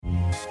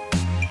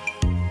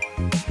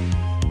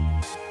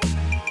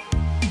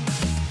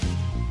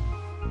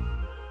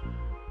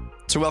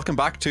So welcome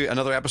back to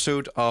another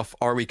episode of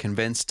Are We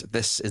Convinced?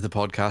 This is the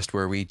podcast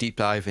where we deep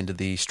dive into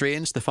the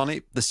strange, the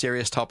funny, the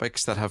serious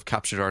topics that have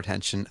captured our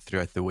attention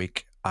throughout the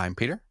week. I'm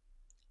Peter.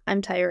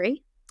 I'm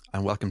Tyree.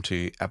 And welcome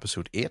to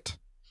episode 8.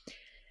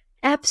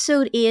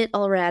 Episode 8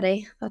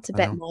 already. That's a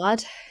bit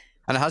mad.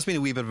 And it has been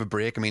a wee bit of a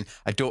break. I mean,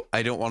 I don't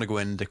want to go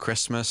into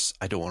Christmas.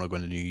 I don't want to go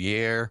into New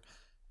Year.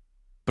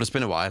 But it's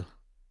been a while.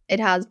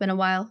 It has been a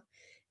while.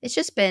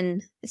 It's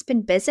been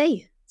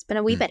busy. It's been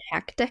a wee bit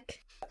hectic.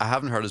 I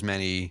haven't heard as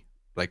many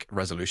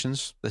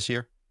resolutions this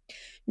year.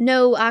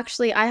 No,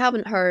 actually, I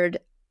haven't heard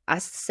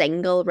a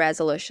single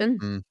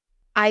resolution.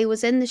 I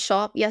was in the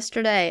shop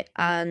yesterday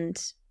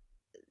and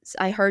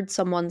I heard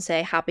someone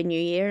say Happy New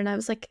Year, and I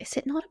was like, is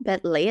it not a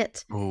bit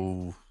late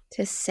to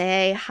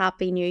say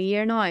Happy New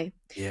Year now?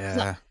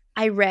 Yeah.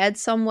 I read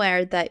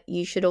somewhere that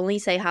you should only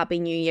say Happy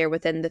New Year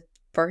within the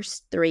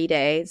first 3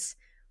 days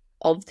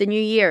of the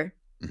new year.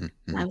 Mm-hmm.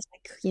 And I was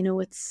like,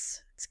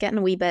 it's getting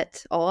a wee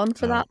bit on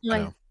for that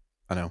now.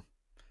 I know.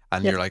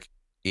 And you're like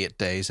 8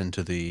 days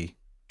into the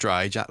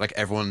dry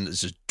everyone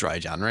is just dry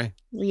January.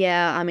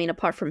 Yeah, I mean,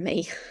 apart from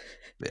me.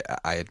 Yeah,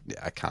 I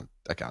can't.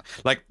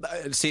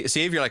 See if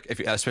you're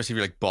especially if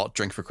you're bought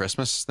drink for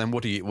Christmas, then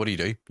what do you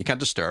do? You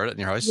can't just stir it in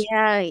your house.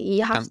 Yeah,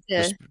 you have to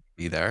just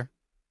be there.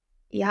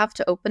 You have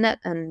to open it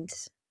and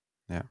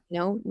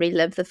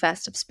relive the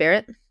festive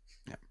spirit.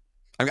 Yeah,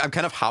 I'm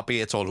kind of happy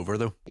it's all over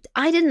though.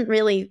 I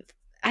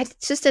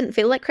just didn't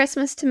feel like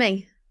Christmas to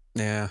me.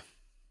 Yeah,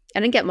 I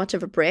didn't get much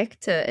of a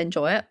break to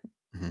enjoy it.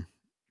 Mm-hmm.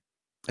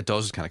 It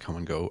does kind of come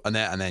and go, and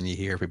then you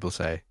hear people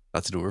say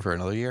that's it over for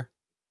another year.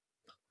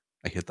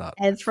 I hate that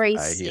every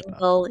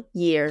single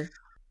year.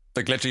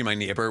 Like literally, my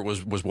neighbor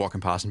was walking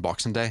past on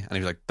Boxing Day, and he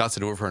was like, "That's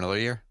it over for another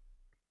year."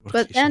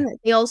 But then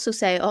they also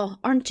say, "Oh,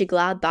 aren't you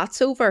glad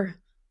that's over?"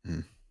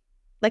 I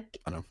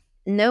know.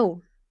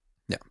 No.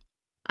 Yeah.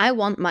 I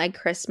want my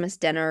Christmas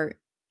dinner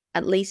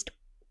at least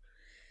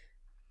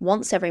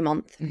once every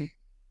month.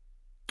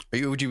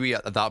 Mm-hmm. Would you be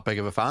that big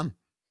of a fan?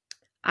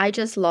 I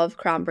just love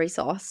cranberry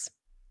sauce.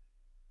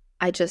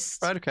 Right,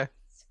 okay.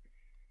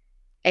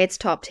 It's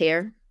top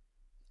tier.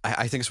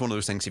 I think it's one of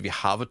those things, if you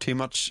have it too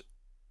much,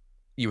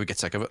 you would get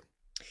sick of it.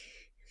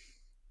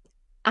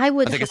 I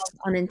would have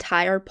an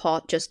entire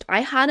pot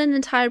I had an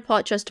entire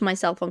pot just to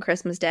myself on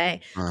Christmas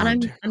Day.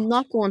 And I'm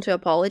not going to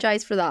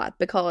apologize for that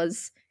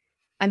because,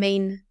 I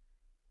mean,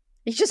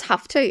 you just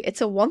have to.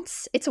 It's a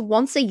once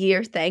a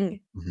year thing.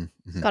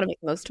 Mm-hmm. Got to make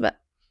the most of it.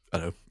 I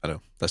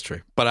know. That's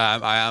true. But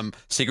I am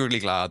secretly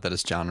glad that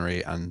it's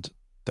January and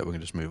that we can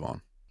just move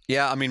on.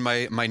 Yeah, I mean,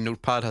 my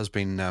notepad has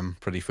been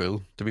pretty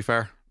full, to be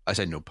fair. I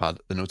say notepad.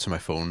 The notes on my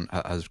phone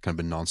has kind of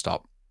been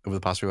non-stop over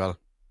the past few while.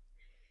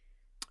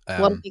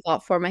 What have you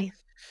got for me?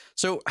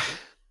 So,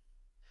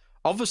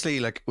 obviously,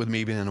 with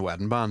me being in a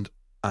wedding band,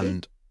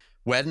 and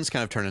weddings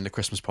kind of turn into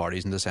Christmas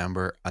parties in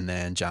December, and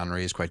then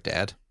January is quite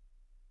dead.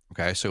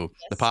 Okay, so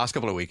the past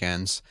couple of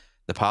weekends,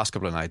 the past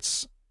couple of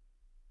nights,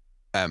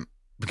 kind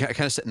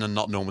of sitting and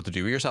not knowing what to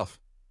do with yourself.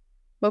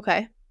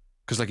 Okay.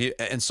 Because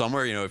in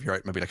summer, if you're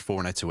out maybe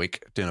 4 nights a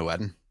week doing a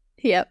wedding.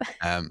 Yep.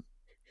 And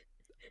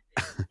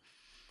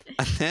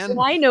then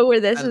I know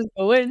where this is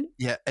going.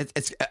 Yeah,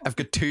 I've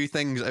got two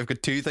things. I've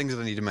got two things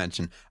that I need to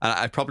mention, and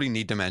I probably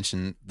need to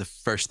mention the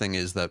first thing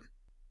is that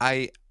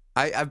I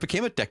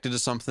became addicted to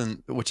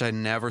something which I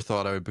never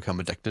thought I would become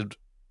addicted.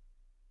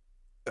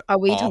 Are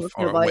we talking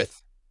about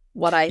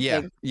what I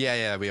think?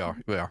 Yeah, we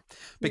are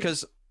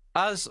because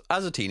as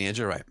a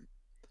teenager, right?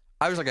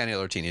 I was like any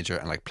other teenager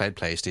and played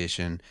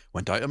PlayStation,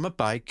 went out on my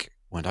bike,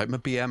 went out on my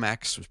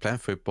BMX, was playing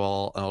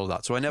football and all of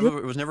that. So I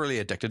was never really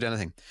addicted to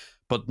anything.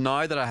 But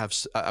now that I have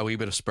a wee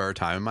bit of spare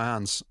time in my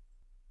hands,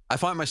 I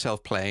find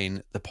myself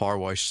playing the Power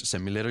Wash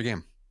Simulator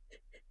game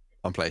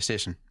on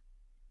PlayStation.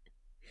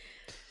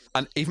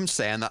 And even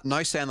saying that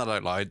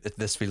out loud,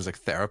 this feels like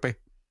therapy.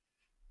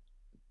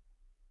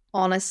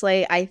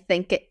 Honestly, I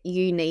think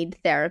you need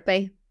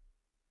therapy.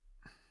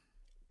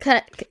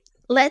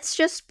 Let's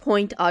just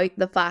point out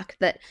the fact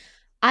that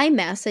I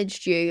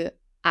messaged you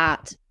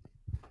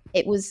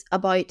it was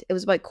about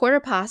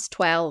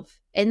 12:15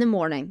 in the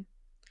morning.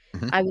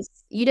 Mm-hmm.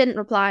 You didn't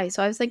reply,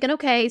 so I was thinking,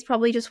 okay, he's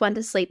probably just went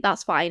to sleep.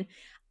 That's fine.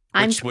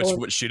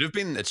 Which should have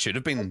been the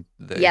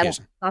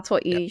occasion. That's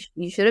what you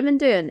should have been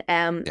doing.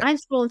 I'm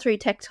scrolling through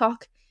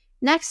TikTok.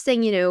 Next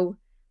thing you know,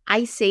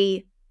 I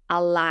see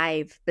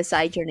Alive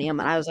beside your name,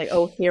 and I was like,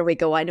 oh, here we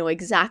go. I know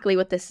exactly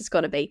what this is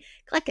going to be.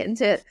 Click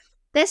into it.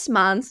 This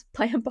man's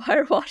playing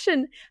power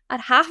washing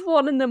at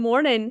 1:30 in the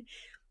morning,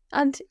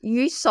 and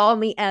you saw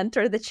me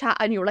enter the chat,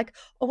 and you were like,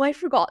 oh, I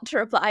forgot to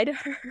reply to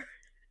her.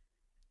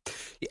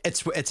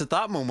 It's at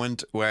that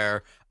moment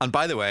where, and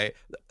by the way,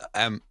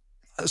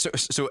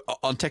 so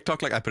on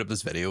TikTok, I put up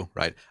this video,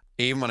 right?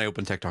 Even when I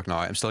open TikTok now,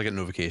 I'm still getting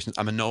notifications.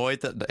 I'm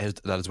annoyed that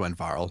it's went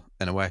viral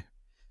in a way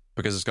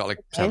because it's got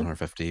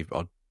 750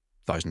 odd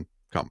thousand.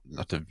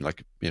 Not to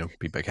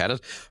be big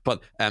headed,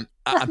 but and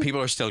people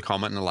are still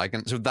commenting and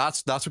liking. So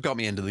that's what got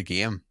me into the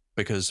game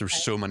because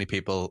there's so many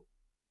people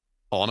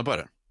on about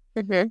it.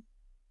 Mm-hmm.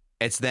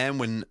 It's then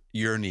when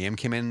your name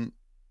came in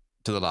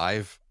to the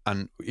live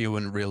and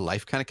when real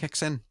life kind of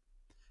kicks in,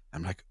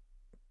 I'm like,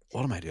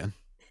 what am I doing?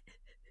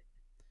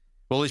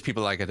 All these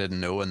people like I didn't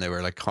know, and they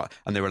were like,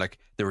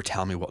 they were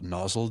telling me what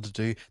nozzle to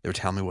do. They were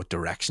telling me what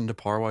direction to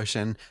power wash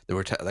in. They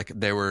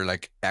were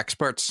like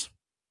experts.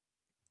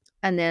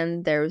 And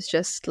then there was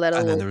just And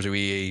then little, there was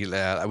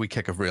a wee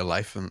kick of real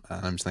life, and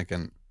I'm just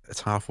thinking,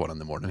 it's 1:30 in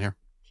the morning here.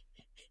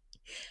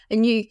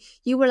 and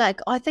you were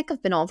like, oh, I think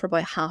I've been on for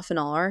about half an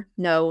hour.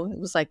 No, it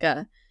was like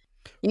Well,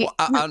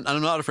 I'm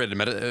not afraid to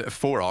admit it.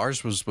 4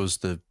 hours was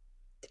the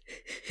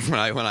when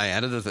I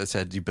ended it. It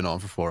said you've been on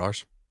for 4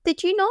 hours.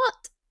 Did you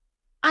not?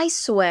 I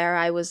swear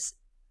I was.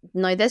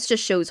 Now this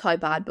just shows how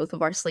bad both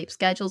of our sleep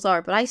schedules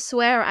are. But I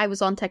swear I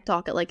was on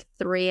TikTok at like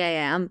 3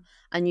 a.m.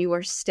 and you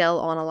were still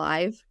on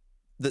Alive.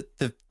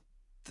 The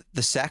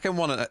second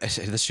one,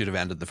 this should have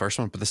ended the first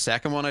one, but the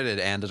second one I did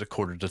ended at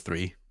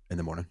 2:45 in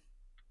the morning.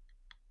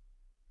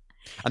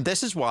 And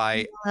this is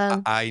why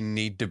I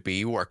need to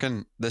be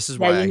working. This is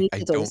why I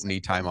don't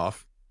need time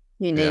off.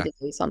 You need to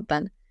do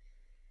something.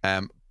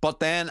 But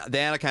then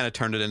I kind of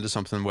turned it into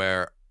something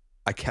where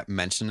I kept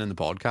mentioning in the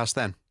podcast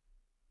then.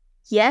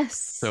 Yes.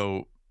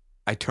 So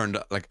I turned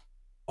it like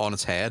on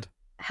its head.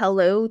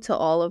 Hello to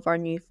all of our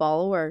new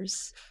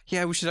followers.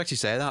 Yeah, we should actually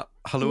say that.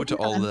 Hello to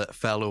all the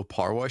fellow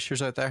power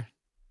washers out there.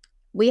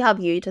 We have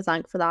you to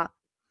thank for that.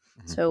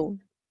 Mm-hmm. So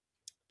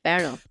fair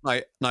enough.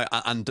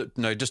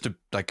 Now, just to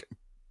like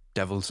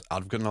devil's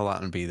advocate and all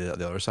that, and be the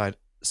other side.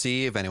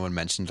 See if anyone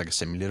mentioned like a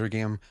simulator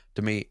game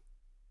to me,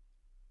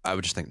 I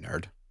would just think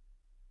nerd,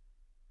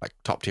 like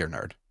top tier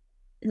nerd.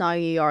 Now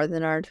you are the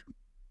nerd.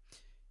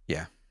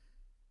 Yeah.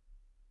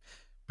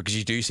 Because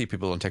you do see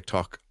people on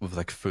TikTok with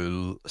like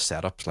full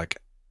setups, like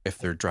if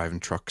they're driving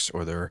trucks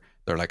or they're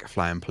like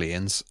flying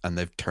planes and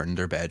they've turned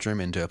their bedroom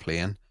into a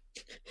plane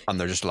and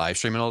they're just live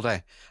streaming all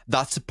day.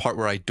 That's the part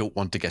where I don't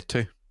want to get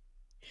to.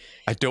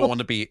 I don't want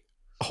to be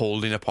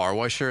holding a power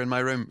washer in my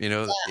room, you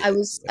know. Yeah,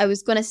 I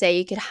was going to say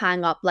you could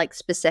hang up like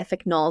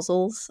specific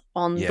nozzles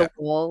on the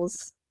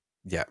walls.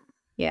 Yeah.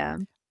 Yeah.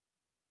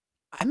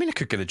 I mean, I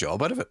could get a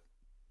job out of it.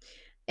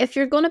 If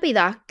you're going to be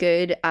that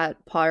good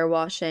at power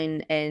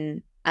washing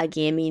in a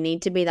game, you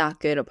need to be that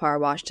good at power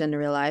washing in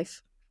real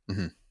life.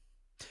 Mm-hmm.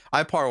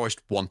 I power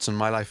washed once in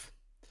my life,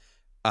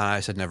 and I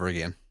said never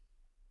again.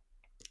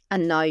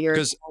 And now you're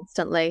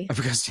constantly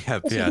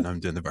I'm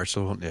doing the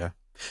virtual one. Yeah,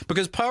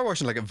 because power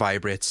washing, like, it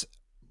vibrates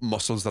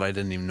muscles that I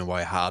didn't even know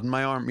I had in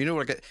my arm. You know,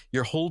 like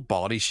your whole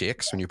body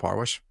shakes when you power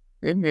wash.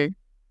 Mm-hmm.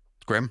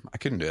 It's grim. I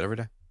couldn't do it every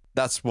day.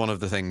 That's one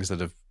of the things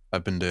that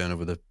I've been doing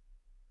over the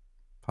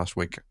past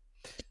week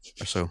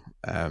or so.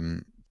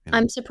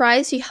 I'm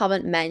surprised you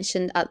haven't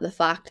mentioned at the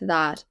fact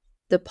that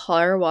the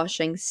power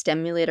washing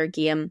stimulator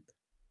game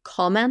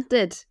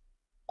commented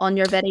on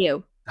your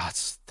video.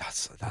 That's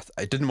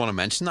I didn't want to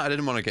mention that. I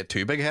didn't want to get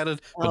too big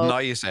headed, but now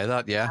you say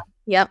that, yeah.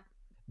 Yep.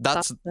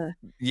 That's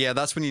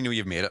when you know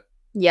you've made it.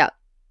 Yeah.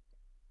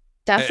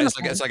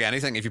 Definitely. It's like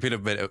anything. If you put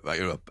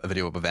a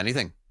video up of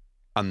anything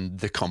and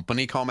the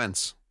company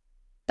comments,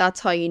 that's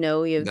how you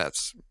know you've.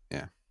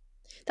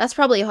 That's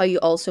probably how you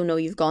also know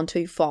you've gone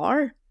too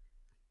far.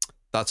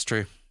 That's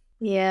true.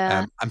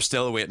 Yeah. I'm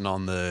still waiting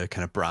on the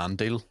kind of brand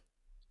deal.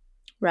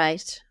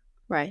 Right.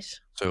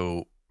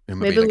 So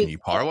maybe like a new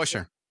power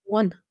washer.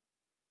 One.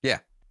 Yeah.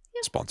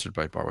 Sponsored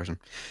by power washing.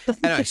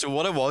 Anyway, so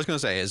what I was going to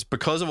say is,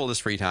 because of all this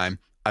free time,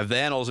 I've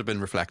then also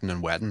been reflecting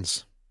on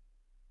weddings.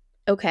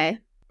 Okay.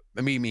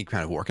 Me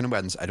kind of working in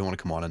weddings, I don't want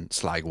to come on and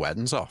slag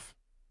weddings off.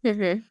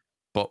 Mm-hmm.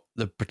 But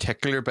the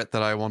particular bit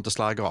that I want to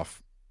slag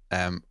off,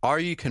 are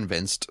you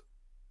convinced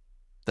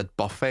that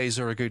buffets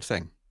are a good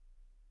thing?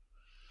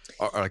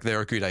 Or like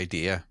they're a good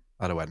idea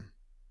at a wedding?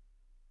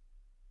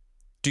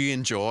 Do you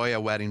enjoy a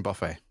wedding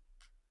buffet?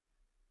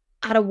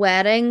 At a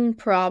wedding,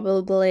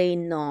 probably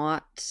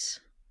not.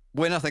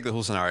 When I think the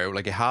whole scenario,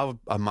 like you have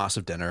a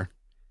massive dinner,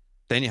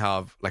 then you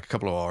have like a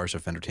couple of hours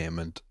of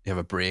entertainment, you have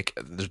a break,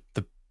 there's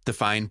the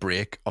defined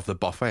break of the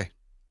buffet,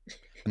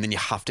 and then you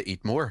have to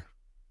eat more.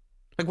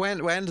 Like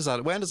when does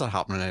that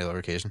happen on any other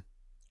occasion?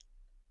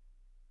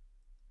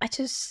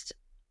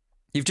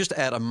 You've just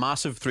ate a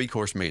massive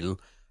 3-course meal,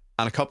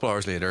 and a couple of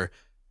hours later,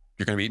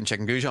 you're going to be eating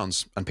chicken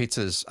goujons and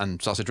pizzas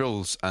and sausage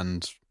rolls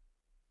and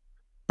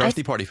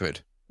birthday party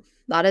food.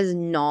 That is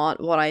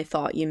not what I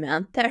thought you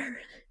meant there.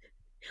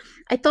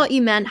 I thought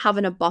you meant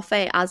having a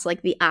buffet as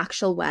like the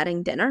actual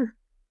wedding dinner.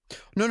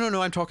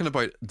 No. I'm talking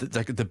about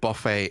the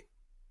buffet.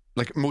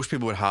 Like most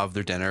people would have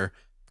their dinner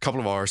a couple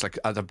of hours, like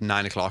at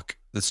 9 o'clock,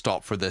 they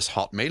stop for this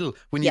hot meal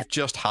when you've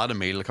just had a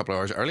meal a couple of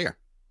hours earlier.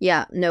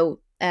 Yeah, no.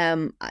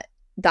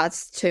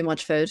 That's too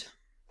much food.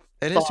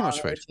 It is too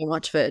much food. Too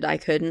much food. I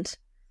couldn't.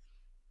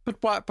 But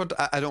why? But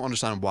I don't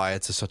understand why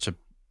it's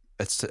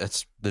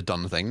it's the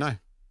done thing now.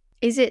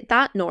 Is it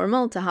that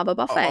normal to have a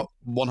buffet?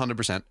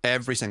 100%.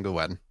 Every single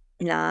wedding.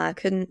 Nah, I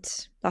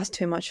couldn't. That's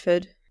too much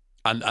food.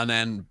 And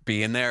then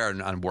being there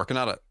and working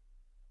at it,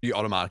 you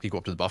automatically go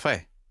up to the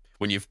buffet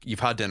when you've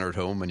had dinner at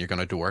home and you're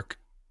going to work.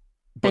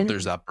 But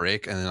there's that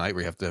break in the night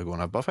where you have to go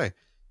and have a buffet.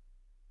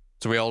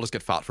 So we all just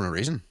get fat for no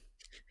reason.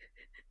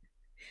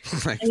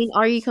 I mean,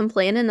 are you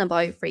complaining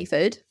about free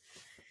food?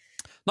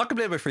 Not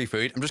complaining about free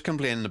food. I'm just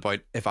complaining about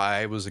if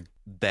I was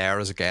there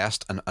as a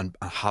guest and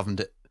having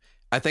to.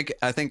 I think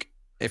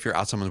if you're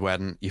at someone's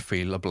wedding, you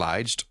feel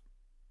obliged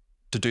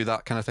to do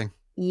that kind of thing.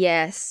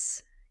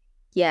 Yes.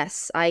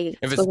 Yes, I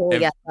If it's totally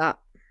if get that.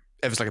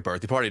 if it's like a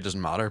birthday party, it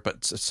doesn't matter. But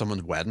it's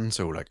someone's wedding,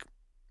 so like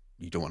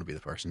you don't want to be the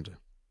person to.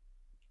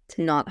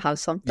 To not have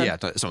something. Yeah,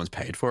 someone's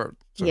paid for it.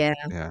 So, Yeah.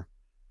 yeah.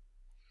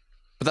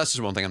 But that's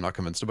just one thing I'm not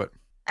convinced about.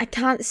 I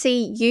can't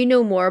see you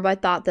know more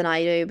about that than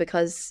I do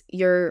because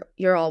you're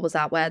always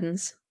at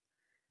weddings.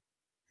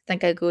 I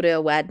think I go to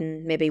a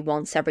wedding maybe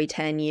once every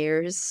 10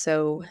 years,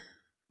 so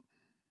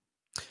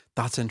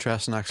That's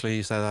interesting, actually.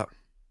 You say that.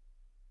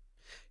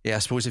 Yeah, I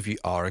suppose if you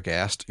are a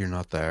guest, you're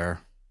not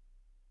there.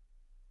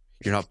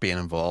 You're not being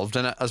involved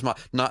in it as much.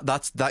 Not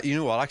that's that. You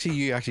know what?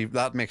 Actually,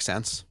 that makes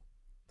sense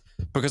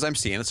because I'm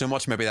seeing it so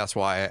much. Maybe that's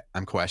why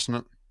I'm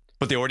questioning it.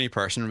 But the ordinary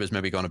person is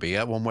maybe going to be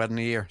at one wedding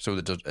a year, so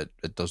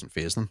it doesn't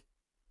phase them.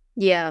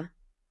 yeah.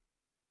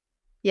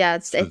 Yeah,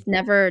 So, it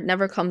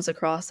never comes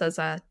across as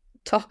a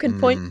talking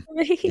point for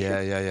me.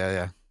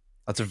 yeah.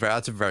 That's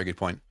a very good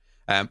point.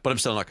 But I'm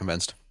still not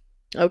convinced.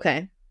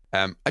 Okay.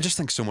 I just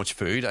think so much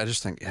food. I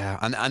just think yeah,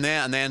 and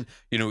then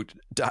you know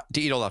to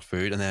eat all that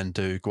food and then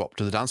to go up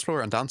to the dance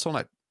floor and dance all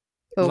night.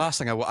 Oh. The last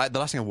thing I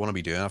want to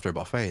be doing after a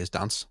buffet is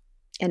dance.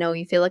 I know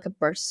you feel like a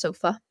burst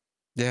sofa.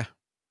 Yeah.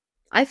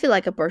 I feel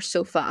like a burst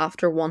sofa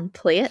after one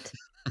plate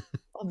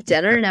of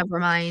dinner, never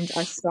mind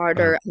a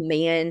starter, a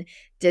main,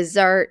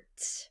 dessert.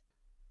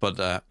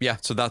 But yeah,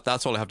 so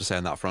that's all I have to say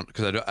on that front.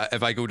 Because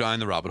if I go down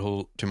the rabbit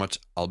hole too much,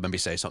 I'll maybe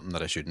say something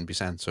that I shouldn't be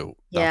saying. So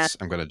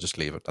I'm going to just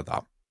leave it at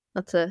that.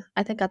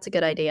 I think that's a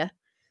good idea.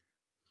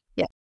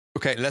 Yeah.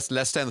 Okay, let's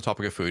stay on the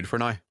topic of food for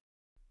now.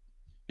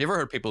 You ever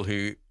heard people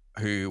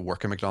who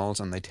work at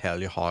McDonald's and they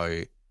tell you how,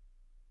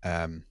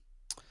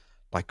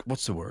 like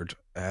what's the word?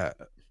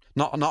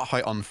 Not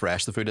how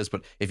unfresh the food is,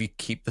 but if you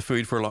keep the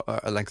food for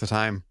a length of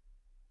time,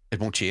 it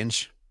won't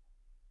change.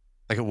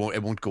 Like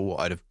it won't go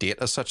out of date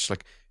as such.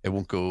 Like it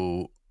won't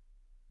go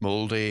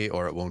moldy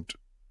or it won't,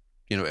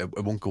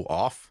 it won't go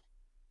off.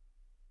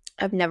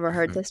 I've never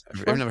heard this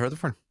before. I've never heard that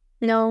before.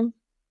 No.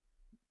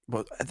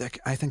 Well,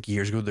 I think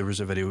years ago there was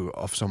a video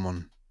of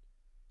someone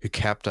who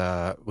kept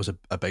was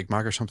a Big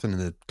Mac or something in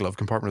the glove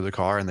compartment of the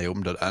car, and they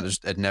opened it and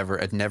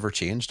it never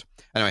changed.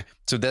 Anyway,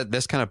 so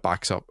this kind of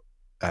backs up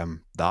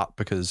that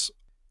because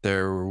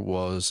there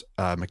was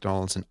a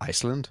McDonald's in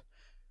Iceland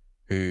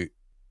who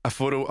not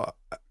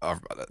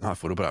a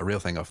photo, but a real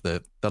thing of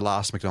the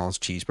last McDonald's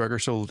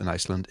cheeseburger sold in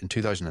Iceland in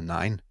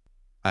 2009.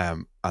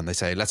 And they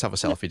say, let's have a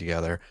selfie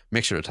together,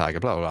 make sure to tag it,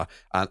 blah, blah, blah.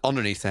 And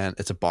underneath then,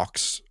 it's a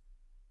box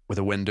with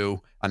a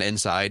window, and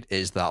inside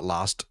is that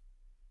last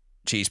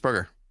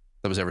cheeseburger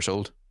that was ever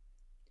sold.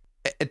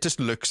 It just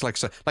looks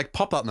like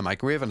pop that in the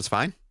microwave and it's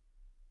fine.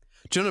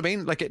 Do you know what I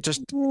mean? Like it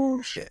just,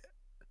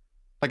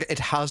 like it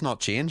has not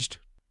changed.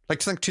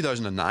 Like think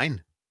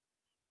 2009.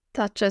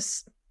 That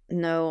just,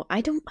 no,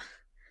 I don't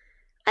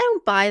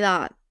buy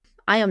that.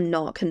 I am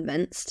not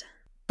convinced.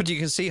 But you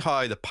can see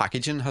how the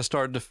packaging has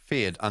started to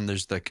fade and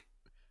there's like,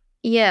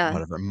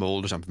 whatever,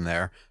 mold or something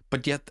there.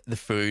 But yet the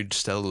food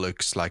still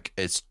looks like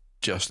it's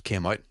just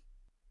came out.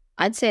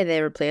 I'd say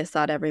they replace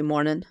that every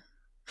morning.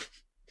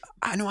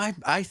 I know.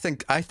 I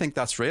think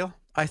that's real.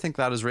 I think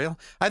that is real.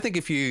 I think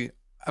if you,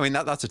 I mean,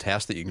 that's a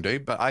test that you can do.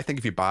 But I think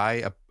if you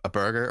buy a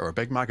burger or a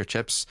Big Mac or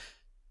chips,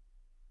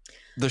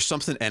 there's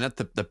something in it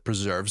that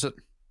preserves it.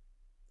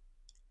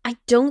 I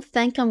don't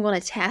think I'm going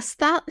to test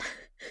that.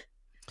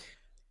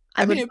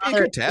 I mean, it'd be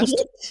a good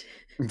test.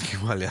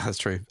 Well, yeah, that's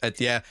true.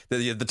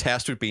 The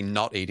test would be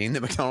not eating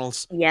the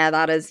McDonald's. Yeah,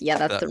 that's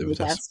the real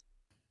test.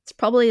 It's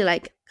probably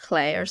like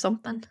clay or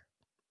something.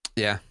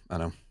 Yeah, I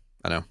know.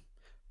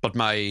 But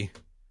my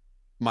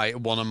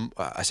one of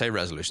I say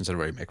resolutions. I don't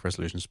really make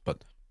resolutions,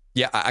 but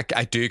yeah,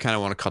 I do kind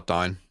of want to cut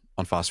down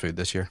on fast food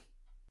this year.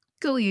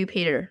 Go you,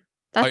 Peter.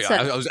 That's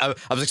it.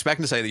 I was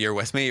expecting to say that you're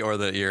with me or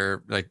that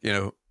you're like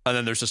and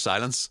then there's just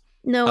silence.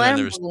 No, I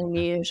don't have any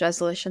New Year's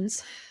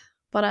resolutions,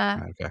 but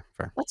okay,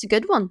 fair. That's a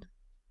good one.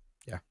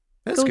 Yeah,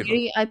 go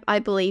you. I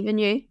believe in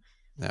you.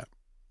 Yeah,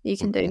 you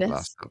can do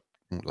this.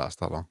 Won't last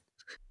that long.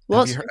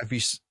 Have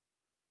you?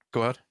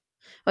 Go ahead.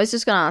 I was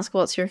just going to ask,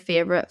 what's your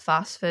favorite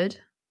fast food?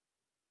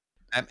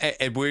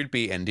 It would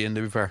be Indian,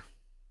 to be fair.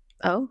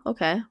 Oh,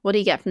 okay. What do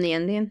you get from the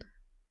Indian?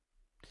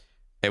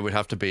 It would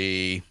have to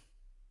be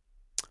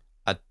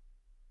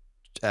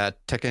a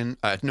tikka.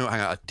 No,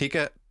 hang on, a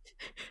tikka.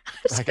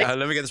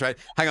 Let me get this right.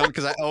 Hang on,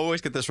 because I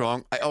always get this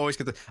wrong.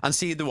 And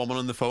see the woman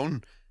on the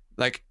phone,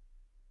 like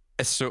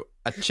it's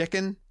a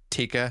chicken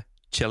tikka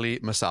chili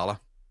masala.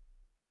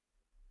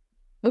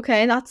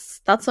 Okay, that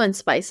sounds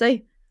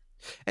spicy.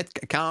 It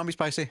can be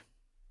spicy,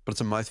 but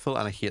it's a mouthful,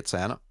 and I hate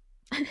saying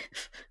it.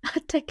 A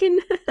chicken.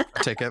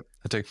 I take it.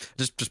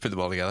 Just put them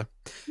all together.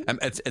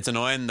 It's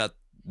annoying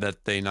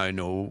that they now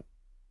know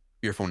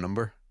your phone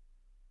number.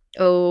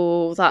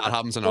 Oh, that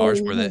happens in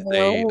ours where they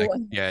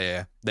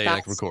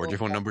like record your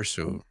phone number.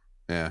 So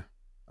yeah,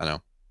 I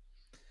know.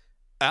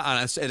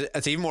 And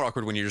it's even more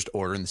awkward when you're just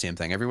ordering the same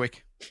thing every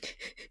week.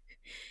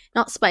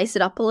 Not spice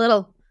it up a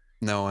little.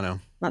 No, I know.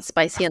 Not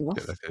spicy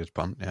That's enough. a good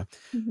pun. Yeah.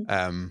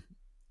 Mhm.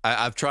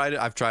 I've tried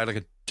like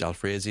a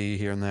jalfrezi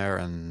here and there,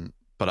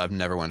 but I've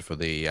never went for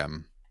the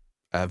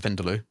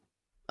vindaloo.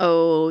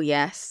 Oh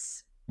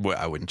yes. Well,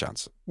 I wouldn't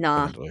chance a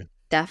Nah, vindaloo.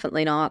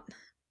 definitely not.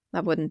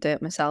 I wouldn't do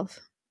it myself.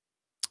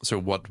 So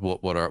what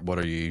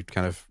are you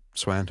kind of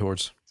swaying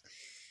towards?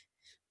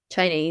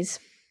 Chinese.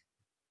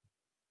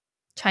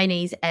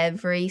 Chinese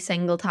every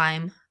single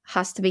time.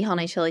 Has to be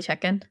honey chili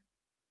chicken.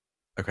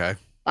 Okay.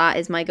 That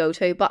is my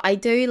go-to. But I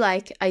do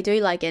like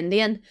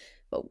Indian,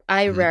 but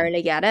I Mhm.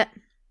 rarely get it.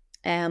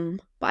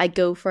 But I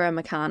go for a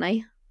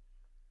makhani.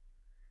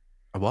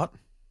 A what?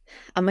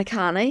 A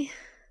makhani.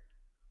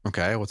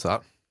 Okay, what's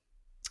that?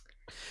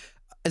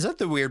 Is that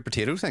the weird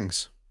potato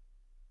things?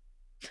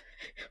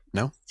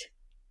 No.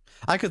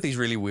 I got these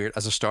really weird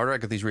as a starter. I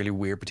got these really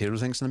weird potato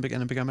things in the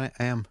beginning.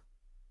 And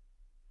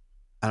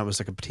it was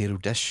like a potato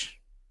dish.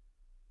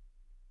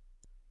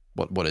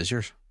 What is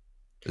yours?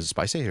 Is it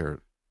spicy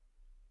or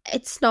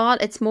It's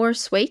not. It's more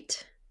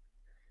sweet.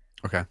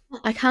 okay?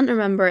 I can't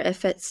remember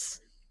if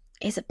is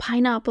it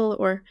pineapple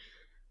or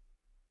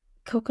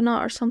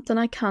coconut or something.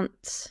 I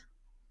can't.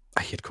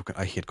 I hate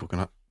coconut. I hate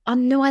coconut. Oh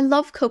no, I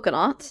love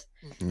coconut.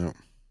 No,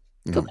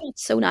 no,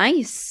 Coconut's so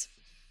nice.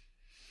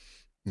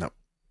 no.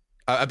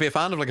 I'd be a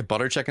fan of like a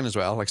butter chicken as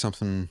well, like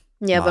something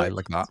Yeah, but mild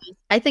like that.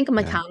 I think a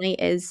Yeah. makhani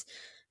is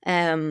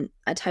a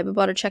type of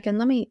butter chicken.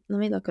 Let me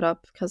look it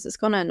up because it's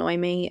gonna annoy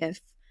me if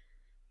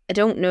I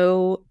don't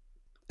know.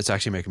 It's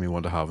actually making me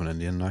want to have an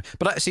Indian now.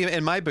 But I see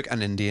in my book,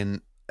 an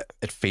Indian,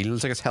 it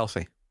feels like it's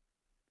healthy.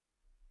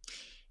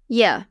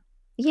 Yeah,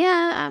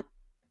 yeah. It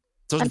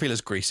doesn't feel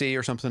as greasy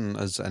or something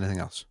as anything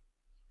else.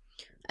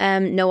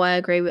 No, I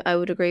agree. I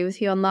would agree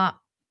with you on that.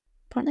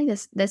 Apparently,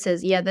 this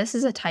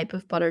is a type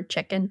of buttered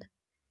chicken,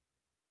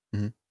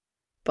 Mhm.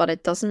 but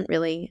it doesn't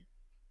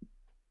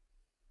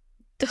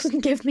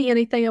give me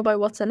anything about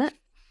what's in it.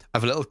 I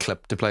have a little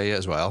clip to play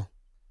as well.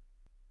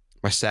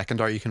 My second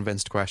 "Are you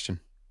convinced?"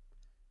 question.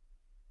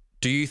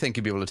 Do you think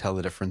you'd be able to tell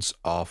the difference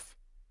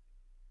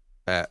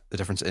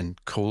in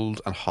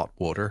cold and hot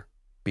water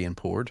being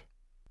poured?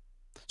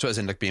 So as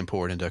in like being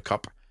poured into a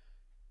cup.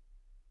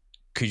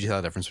 Could you tell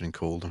the difference between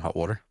cold and hot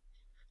water?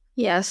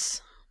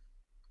 Yes.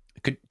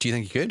 Do you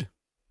think you could?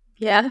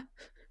 Yeah.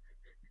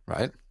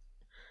 Right?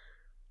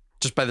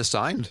 Just by the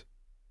sound?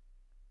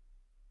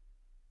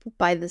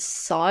 By the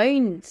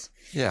sound.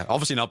 Yeah,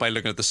 obviously not by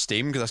looking at the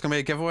steam because that's going to be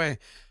a giveaway.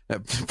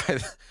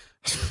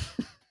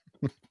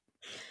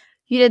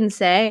 You didn't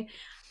say.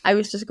 I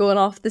was just going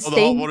off the Oh,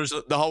 steam.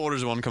 the hot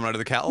water's the one coming out of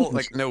the kettle.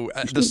 Like no,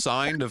 the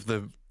sound of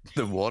the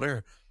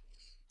water.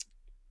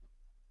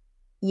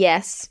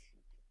 Yes.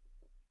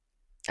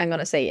 I'm going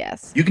to say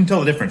yes. You can tell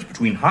the difference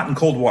between hot and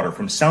cold water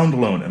from sound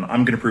alone, and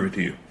I'm going to prove it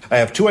to you. I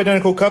have 2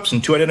 identical cups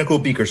and 2 identical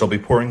beakers I'll be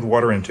pouring the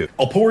water into.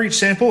 I'll pour each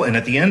sample, and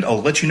at the end,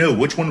 I'll let you know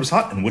which one was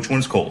hot and which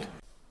one's cold.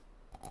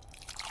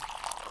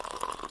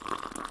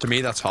 To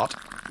me, that's hot,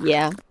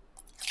 Yeah.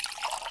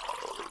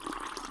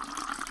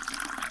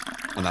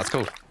 and that's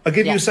cold. I'll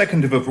give Yeah. you a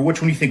second to vote for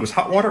which one you think was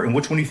hot water and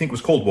which one you think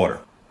was cold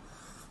water.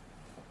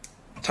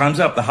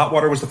 Time's up. The hot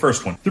water was the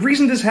first one. The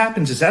reason this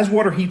happens is as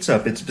water heats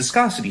up, its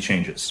viscosity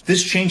changes.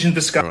 This change in I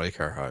viscosity... don't really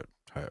care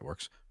how it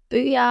works.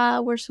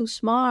 Booyah, we're so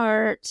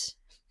smart.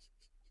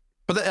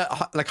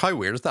 But like, how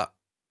weird is that?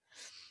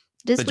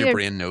 It is That weird. your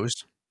brain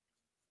knows.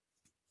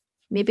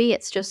 Maybe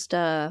it's just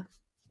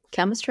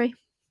chemistry.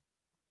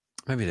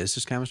 Maybe it is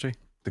just chemistry.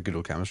 The good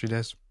old chemistry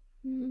days.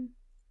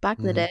 Back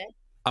in the Mhm. day.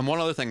 And one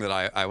other thing that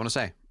I want to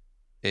say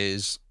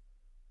is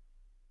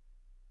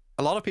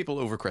a lot of people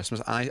over Christmas,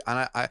 and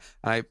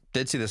I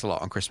did see this a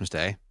lot on Christmas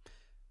Day,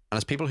 and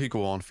it's people who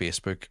go on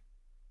Facebook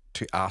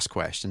to ask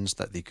questions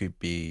that they could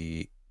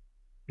be,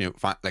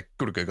 like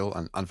go to Google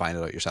and find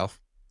it out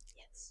yourself.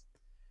 Yes.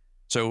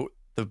 So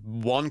the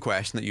one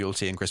question that you'll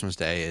see on Christmas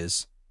Day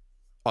is,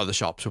 are the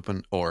shops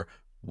open, or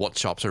what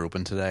shops are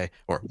open today,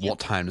 or what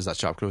time does that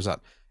shop close at?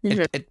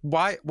 Mhm.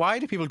 Why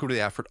do people go to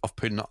the effort of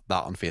putting that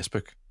on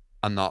Facebook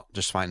and not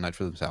just finding out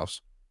for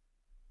themselves?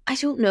 I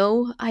don't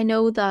know. I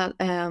know that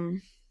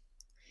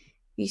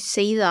you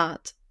see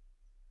that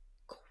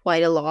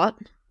quite a lot,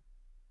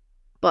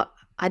 but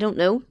I don't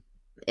know.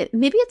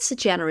 Maybe it's a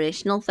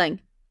generational thing.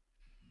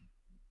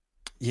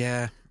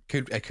 Yeah,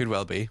 it could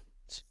well be.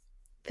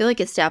 I feel like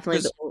it's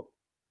definitely 'Cause- the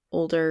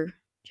older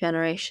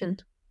generation.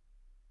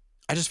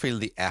 I just feel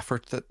the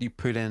effort that you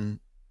put in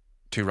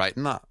to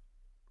writing that.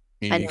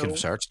 You I could know. have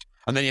searched,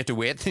 and then you have to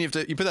wait. Then you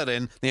put that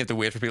in. Then you have to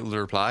wait for people to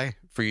reply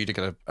for you to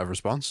get a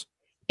response.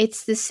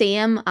 It's the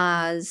same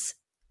as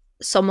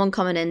someone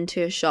coming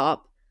into a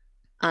shop,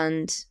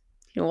 and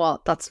you know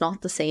what? That's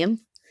not the same.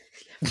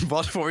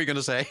 What were you going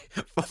to say?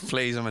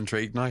 Please, I'm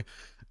intrigued now.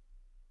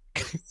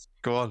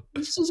 Go on. I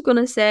was just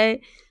gonna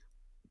say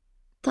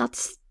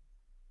that's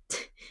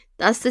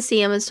the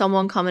same as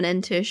someone coming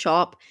into a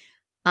shop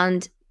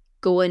and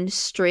going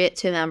straight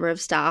to a member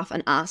of staff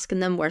and asking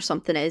them where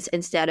something is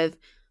instead of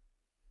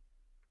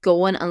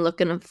going and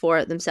looking for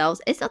it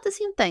themselves. Is that the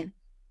same thing?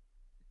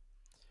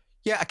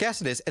 Yeah, I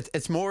guess it is.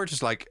 It's more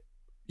just like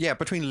Yeah,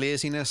 between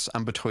laziness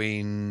and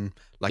between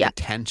like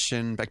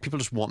attention, like people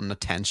just wanting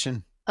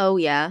attention. Oh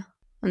yeah,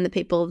 and the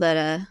people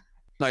that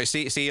Now,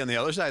 see on the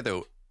other side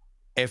though,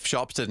 if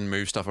shops didn't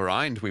move stuff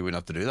around, we wouldn't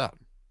have to do that.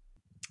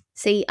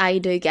 see, I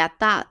do get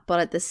that, but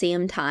at the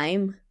same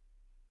time,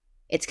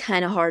 it's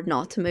kind of hard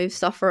not to move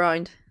stuff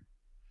around.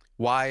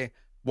 Why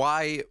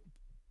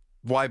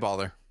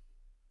bother?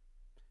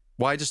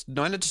 Why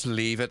not just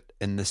leave it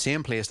in the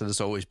same place that it's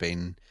always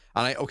been?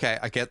 And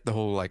I get the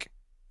whole like,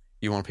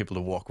 you want people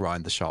to walk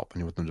around the shop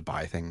and you want them to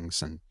buy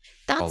things and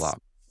all That's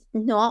that.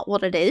 not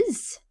what it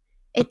is.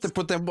 It's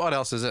But then what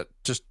else is it?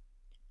 Just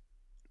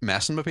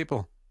messing with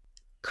people.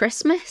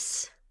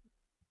 Christmas,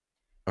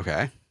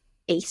 Okay.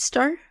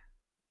 Easter,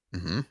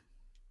 Mm-hmm.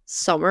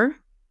 summer.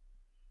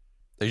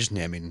 They're just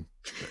naming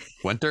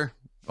winter,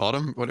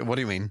 autumn. What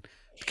do you mean?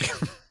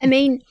 I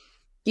mean,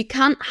 you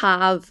can't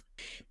have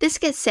this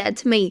gets said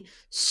to me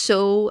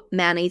so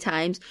many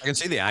times I can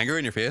see the anger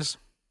in your face.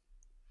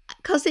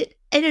 because it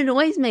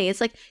annoys me.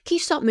 It's like, can you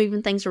stop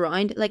moving things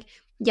around? Like,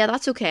 yeah,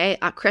 that's okay.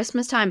 At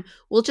Christmas time,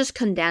 we'll just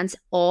condense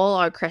all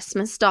our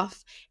Christmas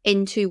stuff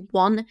into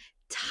one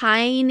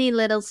tiny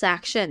little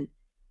section,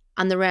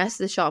 and the rest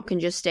of the shop can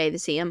just stay the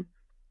same.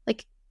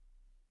 Like,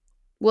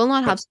 we'll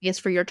not have space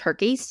for your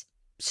turkeys.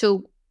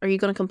 So, are you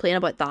going to complain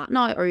about that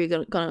now, or are you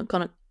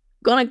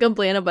gonna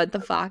complain about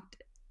the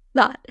fact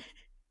that?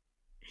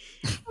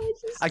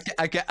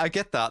 I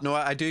get that. No,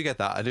 I do get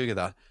that. I do get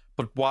that.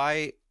 But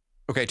why?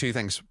 Okay, two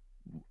things.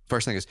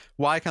 First thing is,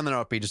 why can there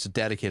not be just a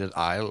dedicated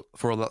aisle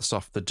for all that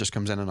stuff that just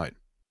comes in and out?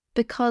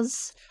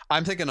 Because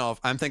I'm thinking of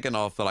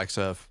the likes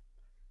of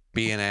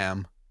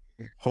B&M,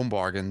 Home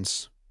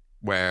Bargains,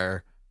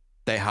 where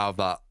they have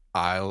that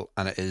aisle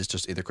and it is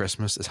just either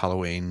Christmas, it's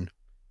Halloween,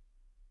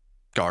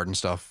 garden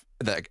stuff.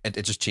 That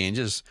it just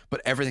changes,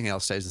 but everything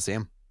else stays the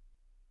same.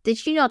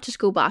 did you not just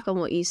go back on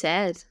what you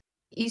said?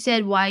 You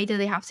said, why do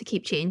they have to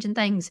keep changing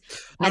things?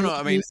 No,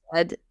 I mean, you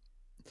said,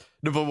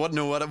 no,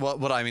 but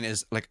what I mean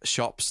is like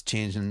shops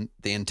changing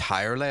the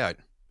entire layout.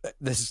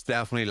 This is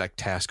definitely like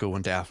Tesco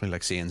and definitely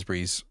like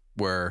Sainsbury's,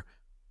 where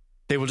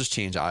they will just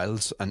change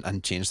aisles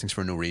and change things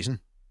for no reason.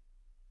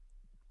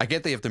 I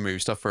get they have to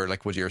move stuff for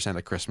like what you were saying,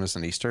 like Christmas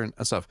and Easter and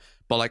stuff,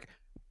 but like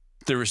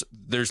there's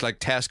like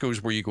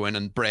Tesco's where you go in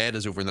and bread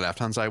is over in the left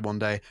hand side one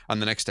day,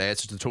 and the next day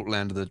it's just the total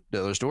end of the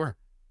other store.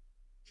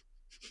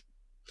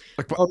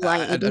 Like, well,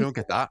 right, I don't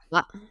get that.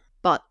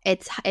 But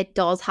it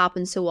does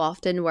happen so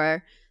often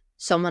where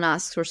someone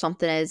asks where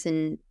something is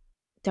and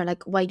they're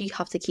like, why do you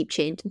have to keep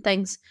changing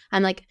things?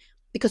 I'm like,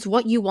 because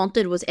what you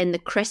wanted was in the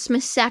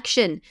Christmas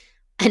section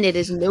and it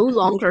is no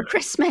longer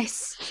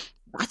Christmas.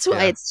 That's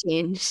why it's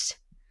changed.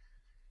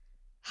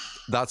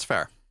 That's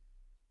fair.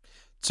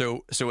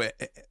 So,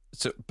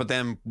 but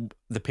then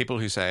the people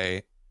who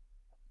say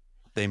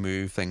they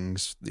move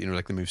things,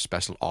 like they move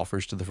special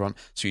offers to the front,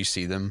 so you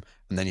see them,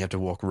 and then you have to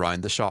walk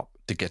around the shop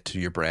to get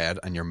to your bread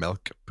and your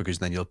milk, because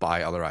then you'll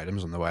buy other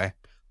items on the way.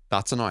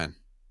 That's annoying.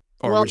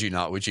 Or would you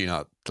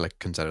not like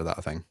consider that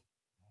a thing?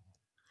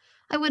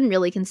 I wouldn't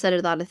really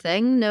consider that a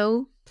thing,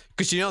 no.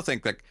 Because you don't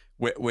think like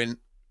when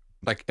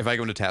like if I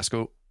go into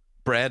Tesco,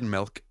 bread and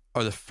milk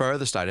are the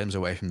furthest items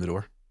away from the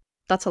door.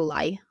 That's a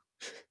lie.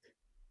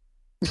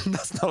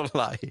 That's not a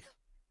lie.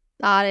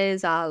 That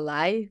is a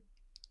lie.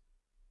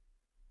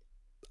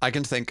 I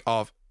can think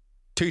of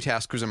 2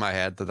 Tesco's in my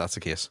head that's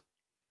the case.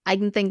 I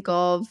can think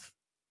of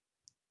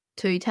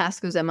 2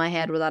 Tesco's in my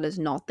head where that is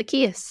not the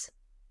case.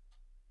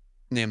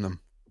 Name them.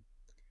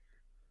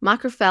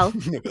 Mackerfell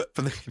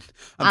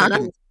I'm and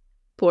thinking,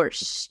 Port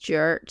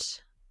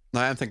Stewart.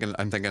 now I'm thinking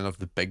of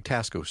the big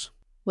Tesco's.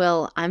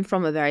 Well, I'm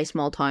from a very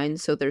small town,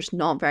 so there's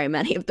not very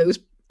many of those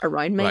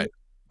around me. Right.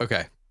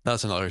 Okay.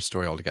 That's another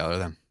story altogether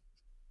then.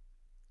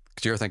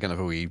 Because you're thinking of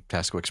a wee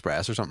Tesco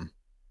Express or something.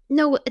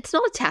 No, it's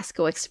not a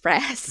Tesco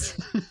Express.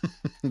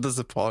 There's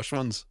the posh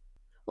ones.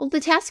 Well, the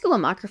Tesco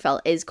in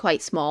Mackerfell is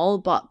quite small,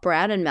 but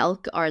bread and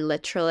milk are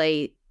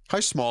literally...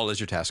 How small is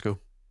your Tesco?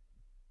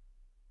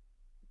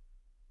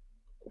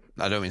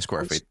 I don't mean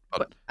square feet.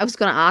 But I was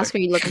going to ask, are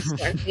you looking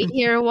square feet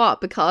here or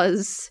what?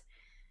 Because...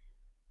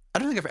 I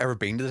don't think I've ever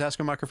been to the Tesco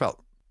in Mackerfell.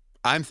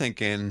 I'm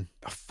thinking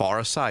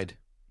Forest Side.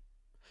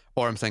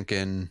 Or I'm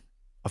thinking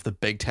of the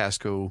big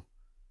Tesco...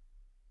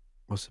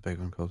 What's the big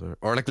one called there?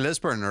 Or like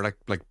Lisburn or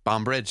like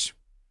Banbridge.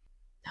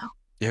 No.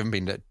 You haven't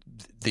been to...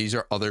 These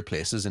are other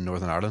places in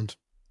Northern Ireland.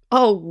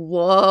 Oh,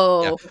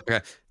 whoa. Yeah.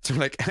 Okay.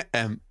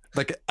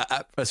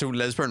 So so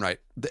Lisburn, right?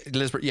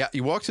 Lisburn. Yeah.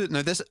 You walk to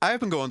now.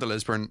 I've been going to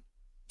Lisburn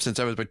since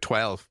I was about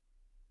 12,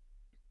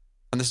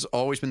 and this has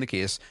always been the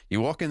case. You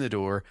walk in the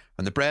door,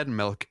 and the bread and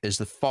milk is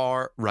the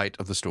far right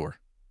of the store.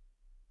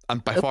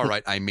 And by far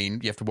right, I mean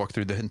you have to walk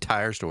through the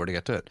entire store to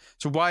get to it.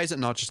 So why is it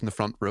not just in the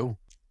front row?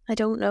 I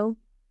don't know.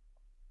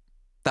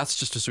 That's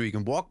just so you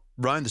can walk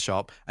round the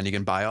shop and you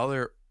can buy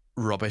other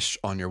rubbish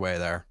on your way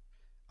there,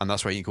 and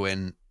that's why you go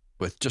in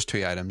with just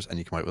 2 items and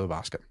you come out with a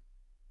basket.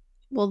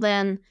 Well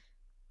then,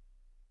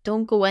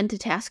 don't go into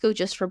Tesco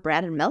just for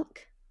bread and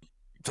milk.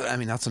 But, I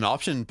mean, that's an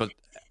option, but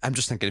I'm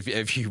just thinking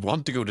if you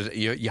want to go to...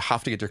 You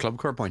have to get your club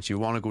card points. You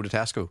want to go to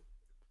Tesco.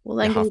 Well,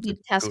 You then go have to to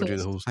go do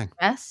the Tesco's whole thing.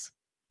 Express.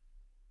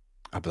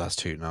 Ah, but that's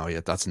too no.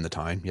 Yeah, that's in the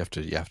town. You have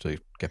to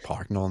get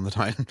parking on the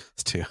town.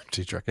 It's too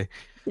tricky.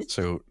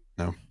 So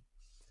no.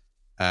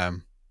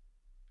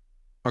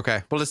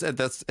 Okay. Well,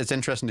 it's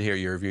interesting to hear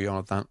your view on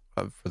it then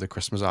for the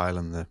Christmas aisle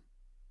and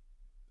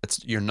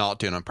you're not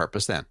doing it on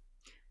purpose then.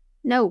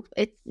 No,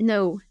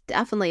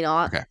 definitely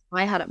not. Okay. If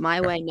I had it my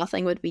Okay. way,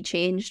 nothing would be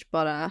changed.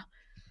 But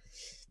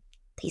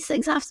these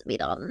things have to be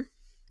done.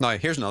 Now,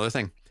 here's another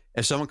thing.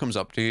 If someone comes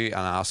up to you and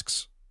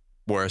asks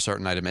where a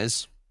certain item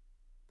is,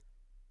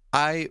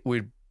 I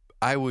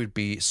would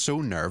be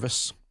so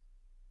nervous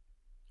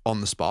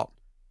on the spot,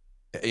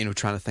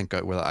 trying to think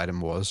out where that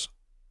item was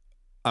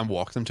and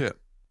walk them to it.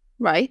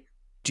 Right?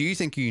 Do you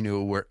think you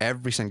know where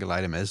every single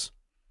item is?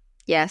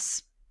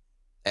 Yes.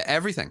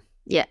 Everything?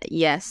 Yeah.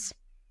 Yes.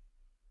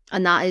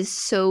 And that is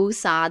so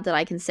sad that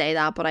I can say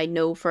that, but I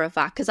know for a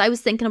fact, because I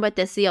was thinking about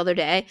this the other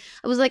day.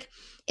 I was like,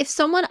 if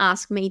someone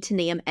asked me to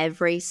name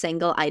every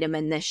single item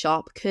in this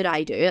shop, could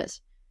I do it?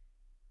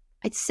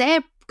 I'd say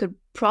I could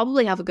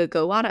probably have a good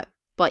go at it.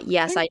 But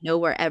yes, I know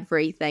where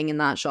everything in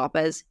that shop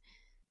is.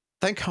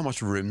 Think how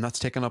much room that's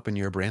taken up in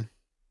your brain.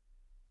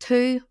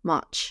 Too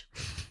much.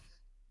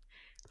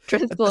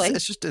 Truthfully.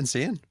 It's just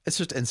insane. It's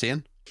just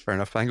insane. Fair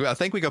enough. I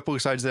think we got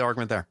both sides of the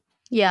argument there.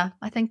 Yeah,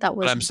 I think that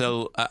was. But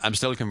I'm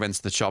still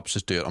convinced that shops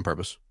just do it on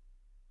purpose.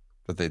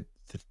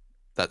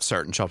 That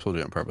certain shops will do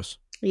it on purpose.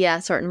 Yeah,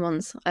 certain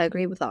ones. I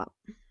agree with that.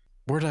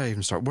 Where did I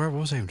even start? Where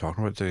was I even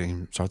talking about? Did I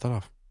even start that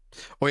off?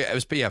 Oh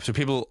yeah, so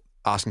people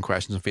asking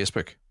questions on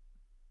Facebook.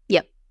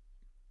 Yep.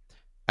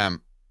 I'm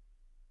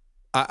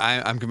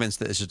convinced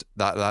that it's just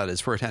that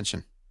is for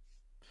attention,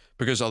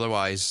 because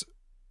otherwise,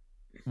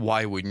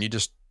 why wouldn't you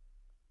just,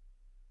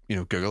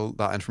 Google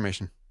that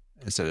information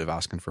instead of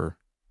asking for?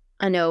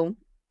 I know.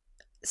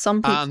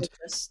 Some people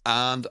just...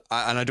 and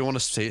I don't want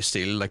to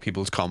steal like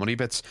people's comedy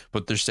bits,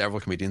 but there's several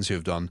comedians who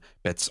have done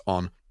bits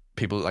on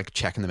people like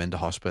checking them into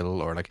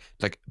hospital or like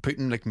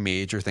putting like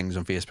major things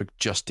on Facebook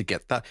just to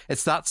get that.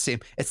 It's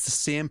the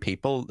same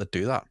people that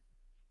do that.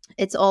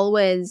 It's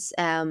always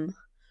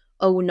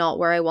not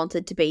where I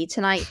wanted to be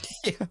tonight.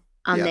 Yeah.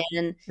 And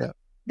then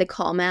the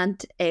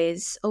comment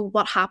is, oh,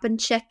 what happened,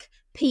 chick?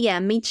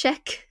 PM me,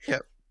 chick.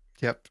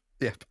 Yep.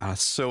 And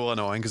it's so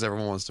annoying because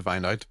everyone wants to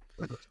find out.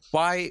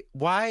 Why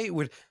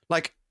would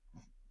like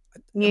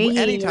new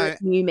anytime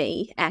new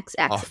me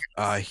XX? Oh,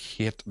 I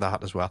hate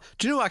that as well.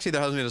 Do you know actually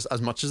there hasn't been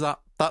as much as that?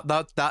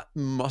 That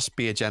must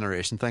be a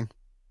generation thing.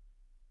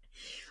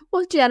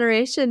 What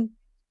generation?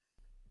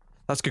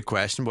 That's a good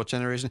question. What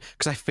generation?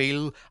 Because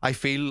I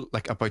feel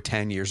like about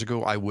 10 years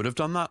ago I would have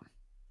done that.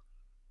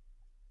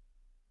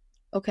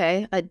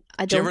 Okay, I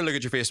don't. Do you ever look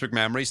at your Facebook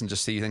memories and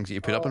just see things that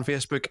you put up on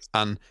Facebook,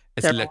 and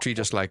it's literally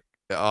just like,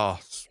 I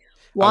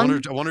wonder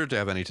do I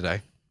have any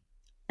today?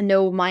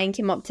 No, mine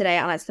came up today,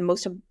 and it's the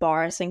most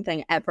embarrassing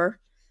thing ever.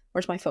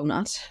 Where's my phone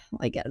at?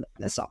 I get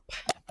this up.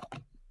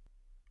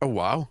 Oh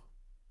wow!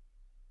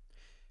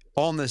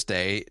 On this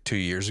day 2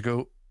 years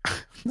ago,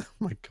 oh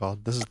my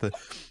God, this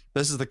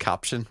is the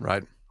caption,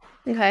 right?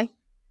 Okay.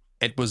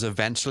 It was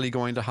eventually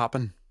going to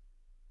happen.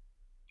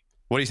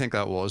 What do you think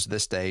that was?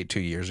 This day 2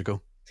 years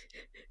ago.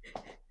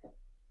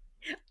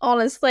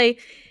 Honestly,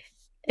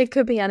 it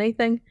could be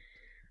anything.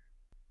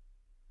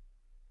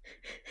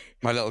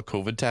 My little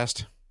COVID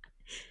test.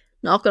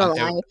 Not gonna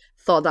lie,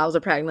 thought that was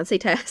a pregnancy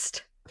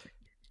test.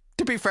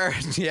 To be fair,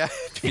 yeah,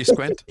 if you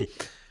squint.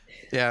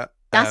 Yeah.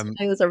 That's what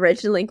I was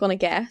originally gonna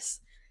guess.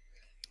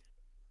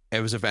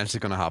 It was eventually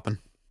gonna happen.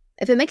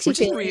 If it makes you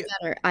feel any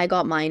better, I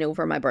got mine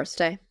over my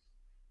birthday.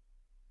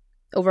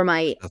 Over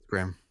my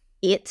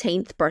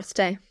 18th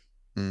birthday.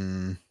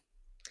 Mm.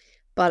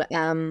 But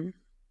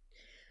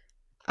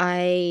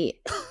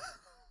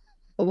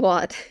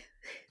what?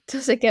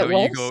 Does it get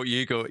worse?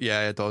 You go.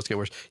 Yeah, it does get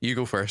worse. You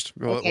go first.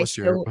 Okay, what's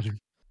your?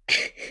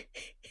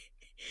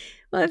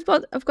 Well,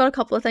 I've got a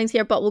couple of things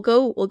here, but we'll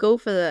go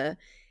for the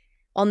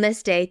on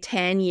this day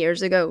 10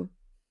 years ago.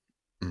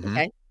 Mm-hmm.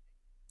 Okay.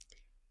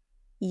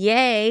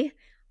 Yay!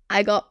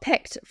 I got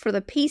picked for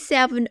the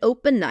P7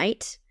 open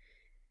night.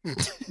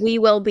 We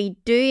will be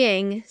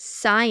doing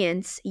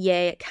science.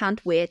 Yay!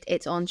 Can't wait.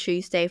 It's on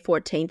Tuesday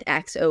 14th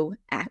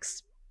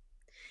XOX.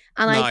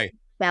 And I didn't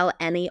spell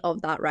any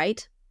of that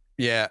right.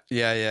 Yeah.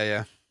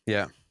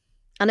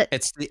 And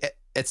it's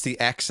the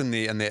X and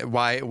the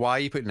why are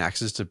you putting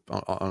X's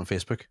on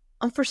Facebook?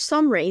 And for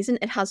some reason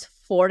it has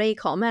 40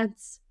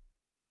 comments.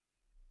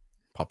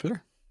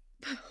 Popular.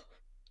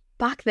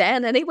 Back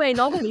then anyway,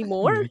 not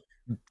anymore.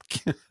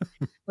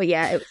 But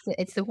yeah,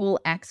 it's the whole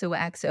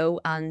XOXO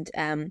and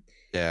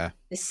the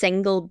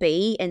single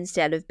B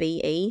instead of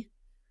BE.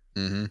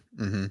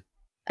 Mm-hmm.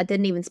 I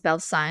didn't even spell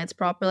science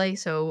properly,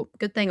 so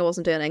good thing I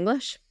wasn't doing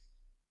English.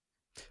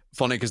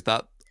 Funny because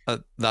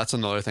that's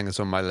another thing that's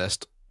on my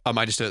list. I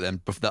might just do it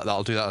then, but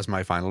I'll do that as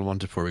my final one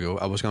before we go.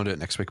 I was going to do it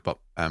next week, but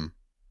that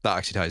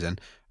actually ties in.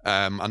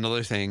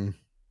 Another thing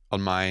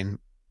on mine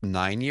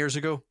 9 years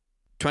ago,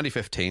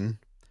 2015.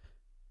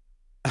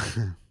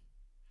 I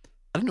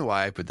don't know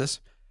why I put this.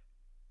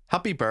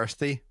 Happy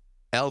birthday,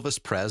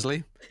 Elvis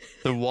Presley,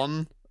 the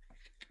one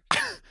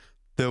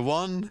The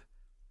one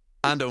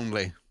and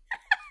only.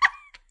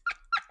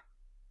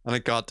 And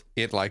it got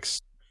 8 likes.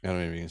 I don't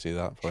know if you can see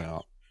that. Probably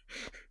not.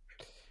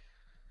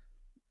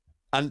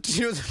 And do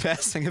you know what the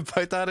best thing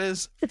about that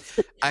is?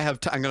 I'm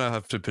going to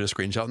have to put a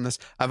screenshot on this.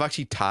 I've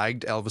actually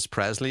tagged Elvis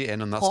Presley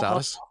in on that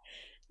status.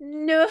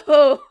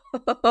 No.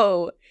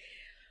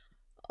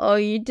 Oh,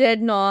 you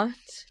did not.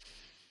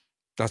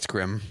 That's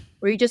grim.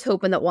 Were you just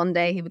hoping that one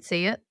day he would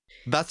see it?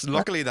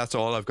 Luckily that's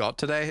all I've got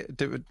today.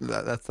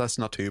 That's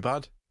not too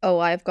bad. Oh,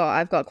 I've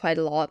got quite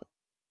a lot.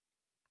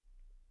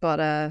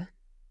 But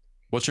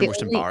what's your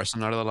most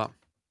embarrassing out of the lot?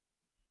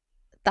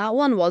 That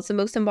one was the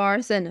most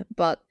embarrassing,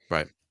 but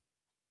right.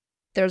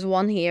 There's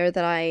one here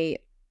that I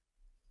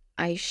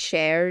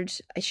shared.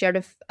 I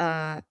shared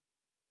a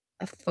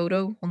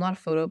photo. Well, not a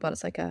photo, but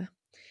it's like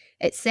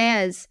it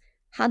says,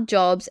 had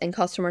jobs in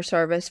customer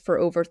service for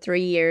over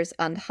 3 years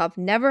and have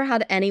never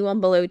had anyone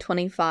below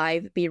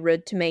 25 be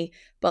rude to me,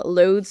 but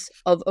loads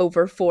of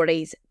over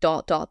 40s ...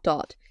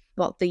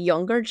 But the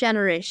younger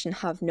generation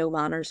have no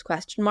manners ?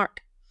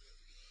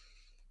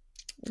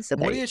 So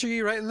what age are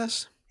you writing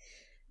this?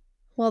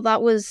 Well,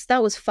 that was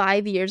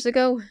 5 years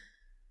ago.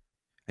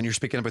 And you're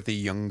speaking about the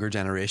younger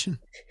generation.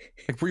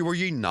 Like, were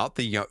you not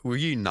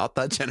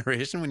that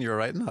generation when you were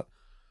writing that?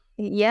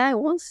 Yeah, I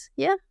was.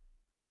 Yeah.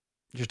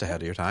 Just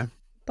ahead of your time.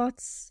 But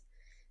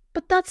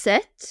that's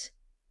it.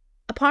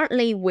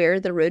 Apparently, we're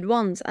the rude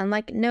ones. I'm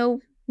like,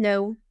 no,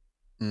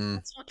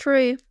 that's not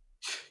true.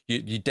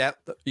 You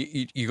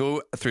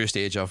go through a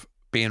stage of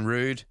being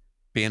rude,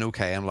 being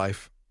okay in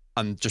life,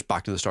 and just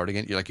back to the start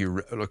again.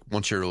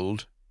 Once you're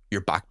old, you're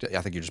back to.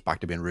 I think you're just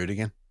back to being rude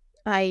again.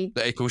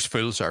 It goes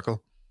full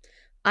circle.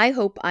 I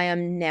hope I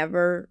am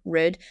never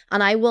rude,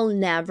 and I will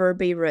never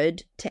be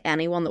rude to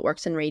anyone that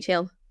works in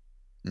retail.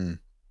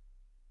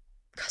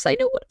 Because I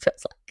know what it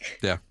feels like.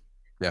 Yeah,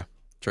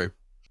 true.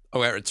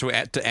 Oh, so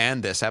to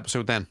end this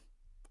episode then,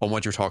 on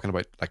what you're talking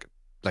about,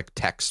 like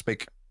tech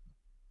speak,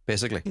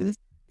 basically,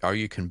 are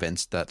you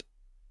convinced that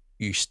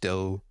you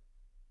still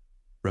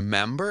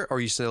remember, or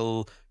you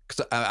still?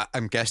 Because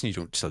I'm guessing you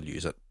don't still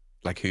use it.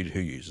 Like who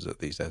uses it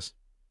these days?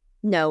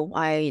 No,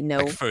 I know.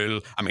 Like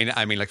full.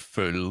 I mean, like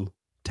full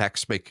tech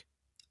speak.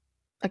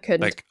 I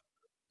couldn't. Like,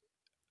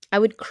 I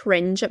would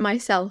cringe at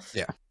myself.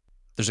 Yeah.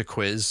 There's a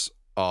quiz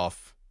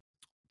of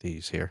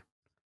these here.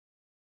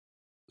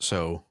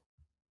 So,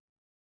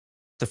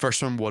 the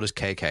first one, what does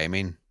KK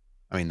mean?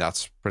 I mean,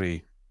 that's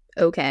pretty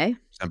okay.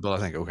 Simple, I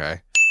think.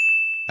 Okay.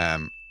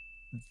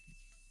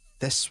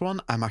 This one,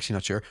 I'm actually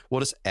not sure.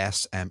 What does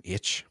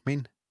SMH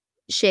mean?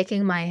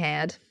 Shaking my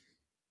head.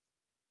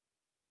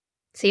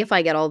 See if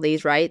I get all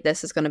these right.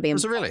 This is going to be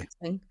Is it really?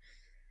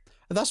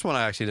 That's one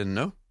I actually didn't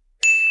know.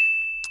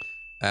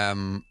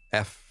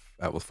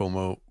 With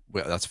FOMO,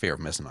 well, that's fear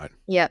of missing out.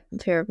 Yep,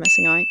 fear of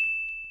missing out.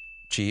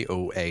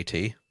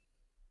 GOAT.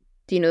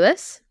 Do you know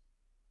this?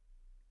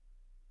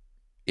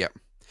 Yeah.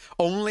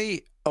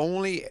 Only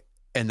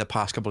in the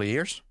past couple of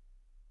years.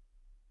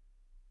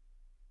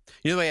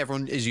 You know the way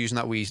everyone is using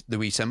the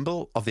wee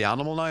symbol of the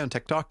animal now on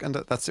TikTok, and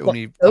that's the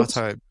only. That's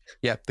how.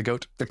 Yeah, the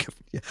goat. I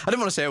didn't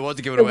want to say I wanted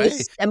to give it away.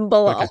 The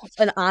symbol of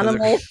an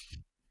animal.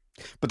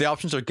 But the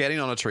options are getting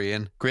on a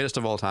train, greatest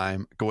of all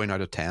time, going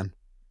out of 10.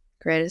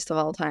 Greatest of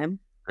all time.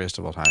 Greatest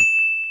of all time.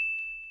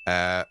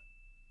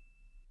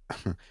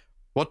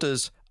 What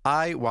does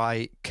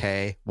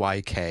IYKYK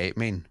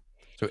mean?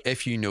 So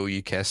if you know,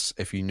 you kiss.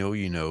 If you know,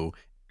 you know.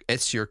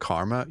 It's your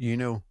karma, you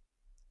know.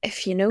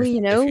 If you know,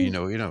 you know. If you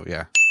know, you know.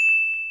 Yeah.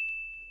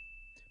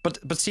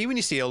 But see, when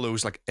you see all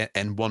those like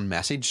in one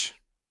message,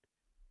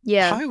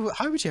 yeah,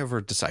 how would you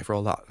ever decipher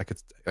all that? Like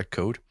it's a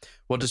code.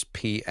 What does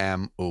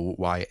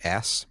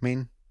PMOYS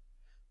mean?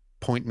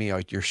 Point me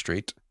out your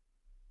street.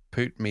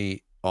 Put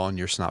me on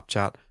your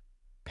Snapchat.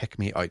 Pick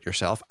me out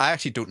yourself. I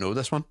actually don't know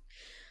this one.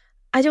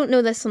 I don't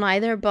know this one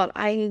either, but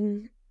I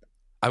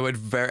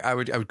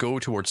would go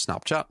towards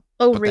Snapchat.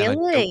 Oh,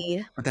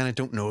 really? But then I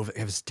don't know if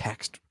it's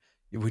text.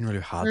 You wouldn't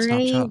really have had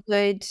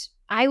Snapchat.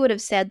 I would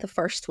have said the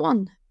first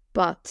one,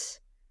 but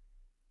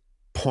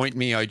point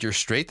me out your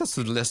street. That's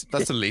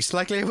the least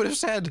likely I would have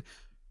said.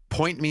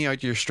 Point me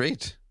out your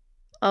street.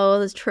 Oh,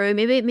 that's true.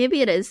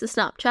 Maybe it is the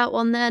Snapchat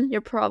one then.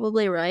 You're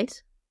probably right.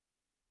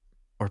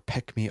 Or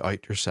pick me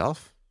out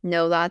yourself.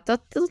 No, that I'm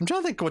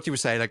trying to think what you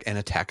would say like in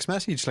a text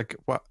message. Like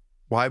what?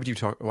 Why would you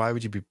talk? Why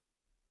would you be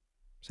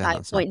saying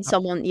that? Pointing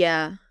someone,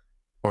 yeah.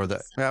 Or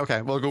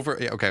okay, we'll go for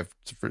it. Yeah, okay.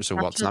 So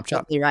what?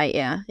 Snapchat. You're right.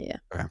 Yeah.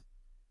 Okay.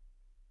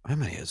 How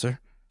many is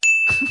there?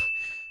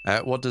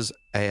 What does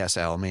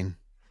ASL mean?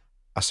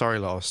 A sorry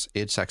loss,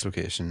 age, sex,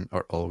 location,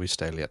 or always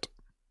stay late.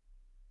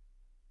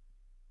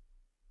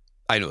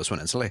 I know this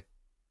one instantly.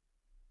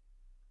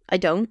 I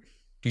don't.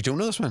 You don't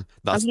know this one?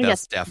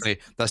 That's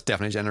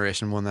definitely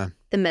generation one then.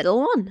 The middle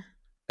one?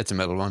 It's a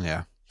middle one,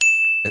 yeah.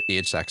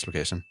 Age, sex,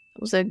 location.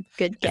 That was a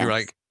good guess. If you're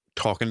like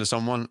talking to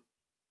someone,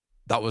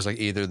 that was like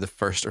either the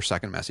first or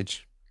second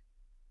message.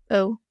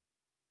 Oh.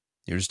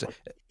 You're just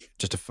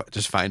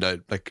to find out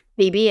like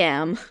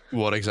BBM.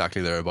 What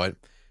exactly they're about.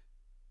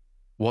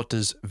 What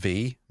does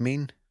V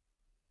mean?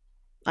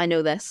 I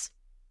know this.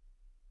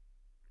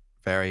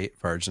 very,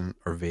 virgin,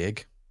 or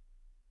vague?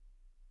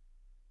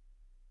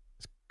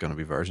 It's gonna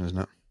be virgin, isn't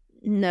it?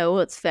 No,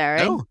 it's very.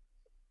 No,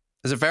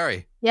 is it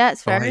very? Yeah,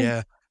 it's Oh very.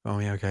 yeah. Oh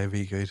yeah. Okay,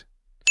 be good.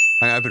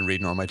 I've been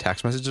reading all my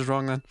text messages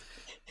wrong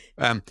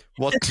then.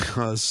 What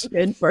does?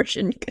 Good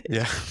version.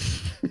 Yeah.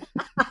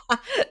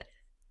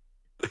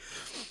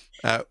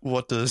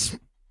 What does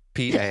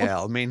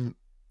PAL mean?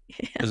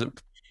 Yeah. Is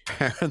it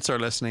parents are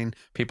listening,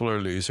 people are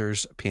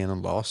losers, pain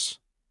and loss?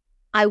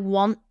 I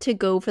want to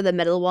go for the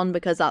middle one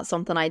because that's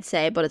something I'd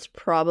say, but it's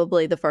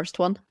probably the first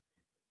one.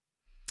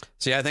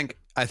 See, I think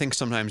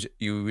sometimes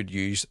you would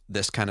use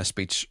this kind of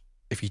speech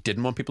if you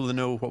didn't want people to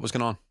know what was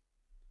going on.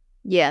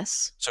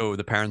 Yes. So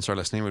the parents are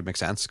listening would make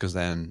sense because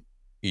then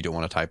you don't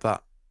want to type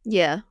that.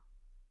 Yeah.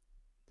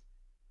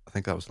 I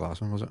think that was the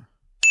last one, was it?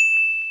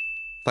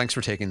 Thanks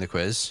for taking the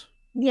quiz.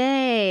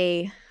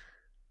 Yay. I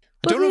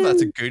don't know if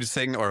that's a good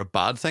thing or a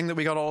bad thing that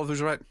we got all of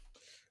those right.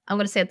 I'm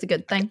going to say it's a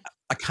good thing.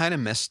 I kind of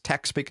miss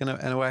tech speak in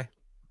a way.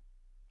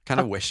 Kind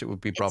of wish it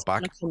would be brought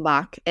back. Come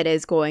back. It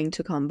is going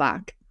to come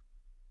back.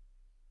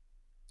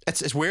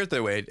 It's weird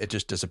the way it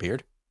just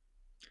disappeared.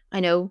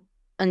 I know.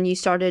 And you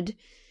started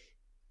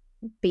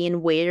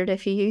being weird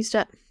if you used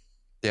it.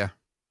 Yeah.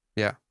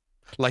 Yeah.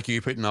 Like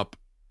you putting up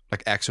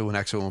like XO and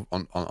XO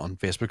on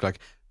Facebook,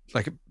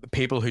 like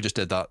people who just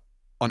did that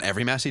on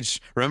every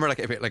message. Remember, like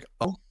if it, like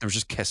there was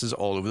just kisses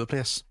all over the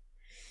place.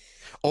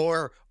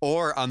 Or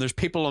and there's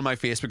people on my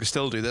Facebook who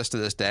still do this to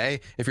this day.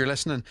 If you're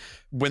listening,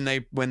 when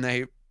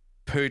they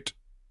put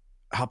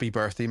happy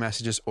birthday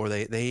messages, or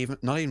they even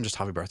not even just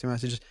happy birthday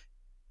messages,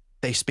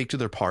 they speak to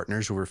their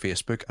partners over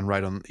Facebook and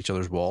write on each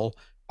other's wall,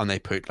 and they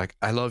put like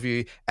 "I love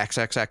you,"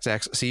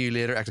 XXXX, see you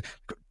later. X.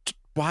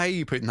 Why are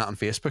you putting that on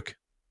Facebook?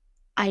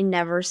 I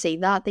never see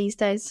that these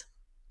days.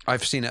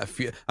 I've seen it a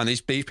few, and these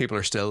people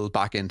are still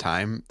back in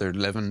time. They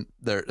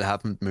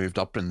haven't moved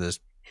up in this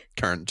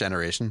current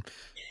generation,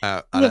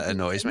 and it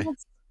annoys me.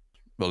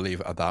 We'll leave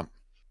it at that.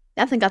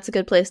 I think that's a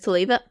good place to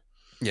leave it.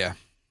 Yeah.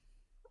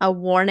 A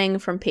warning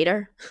from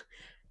Peter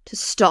to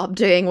stop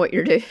doing what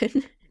you're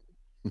doing.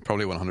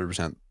 Probably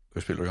 100%.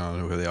 Those people are going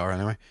to know who they are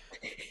anyway.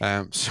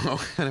 So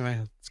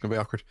anyway, it's going to be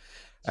awkward.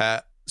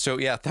 So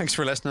yeah, thanks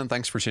for listening.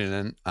 Thanks for tuning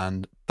in,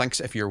 and thanks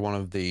if you're one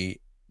of the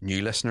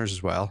new listeners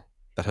as well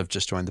that have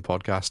just joined the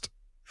podcast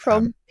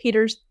from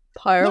Peter's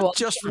Power not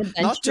just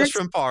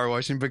from Power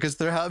Washing, because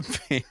there have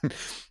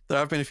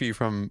been a few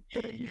from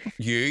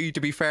you. To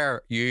be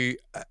fair, you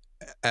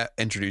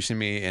introducing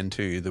me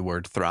into the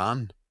word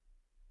Thran.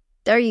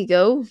 There you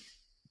go.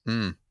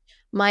 Mm.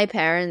 My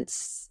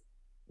parents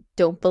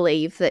don't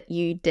believe that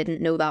you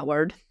didn't know that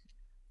word.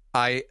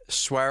 I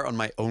swear on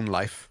my own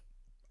life,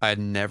 I had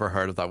never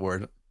heard of that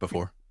word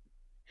before.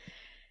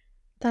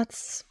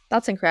 That's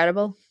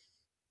incredible.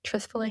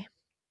 Truthfully.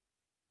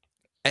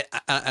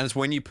 And it's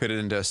when you put it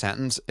into a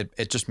sentence,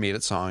 it just made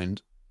it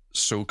sound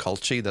so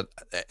culty that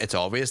it's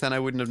obvious. Then I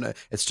wouldn't have known.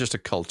 It's just a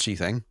culty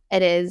thing.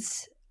 It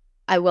is.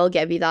 I will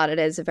give you that. It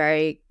is a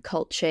very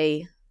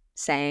culty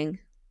saying.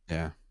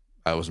 Yeah,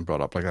 I wasn't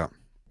brought up like that.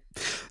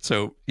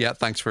 So yeah,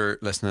 thanks for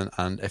listening.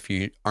 And if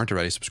you aren't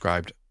already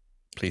subscribed,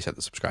 please hit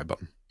the subscribe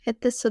button.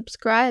 Hit the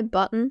subscribe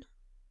button.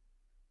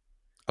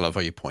 I love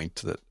how you point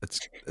that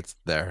it's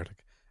there.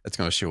 Like, it's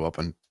going to show up.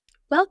 And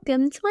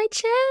welcome to my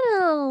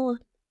channel.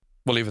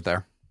 We'll leave it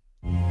there.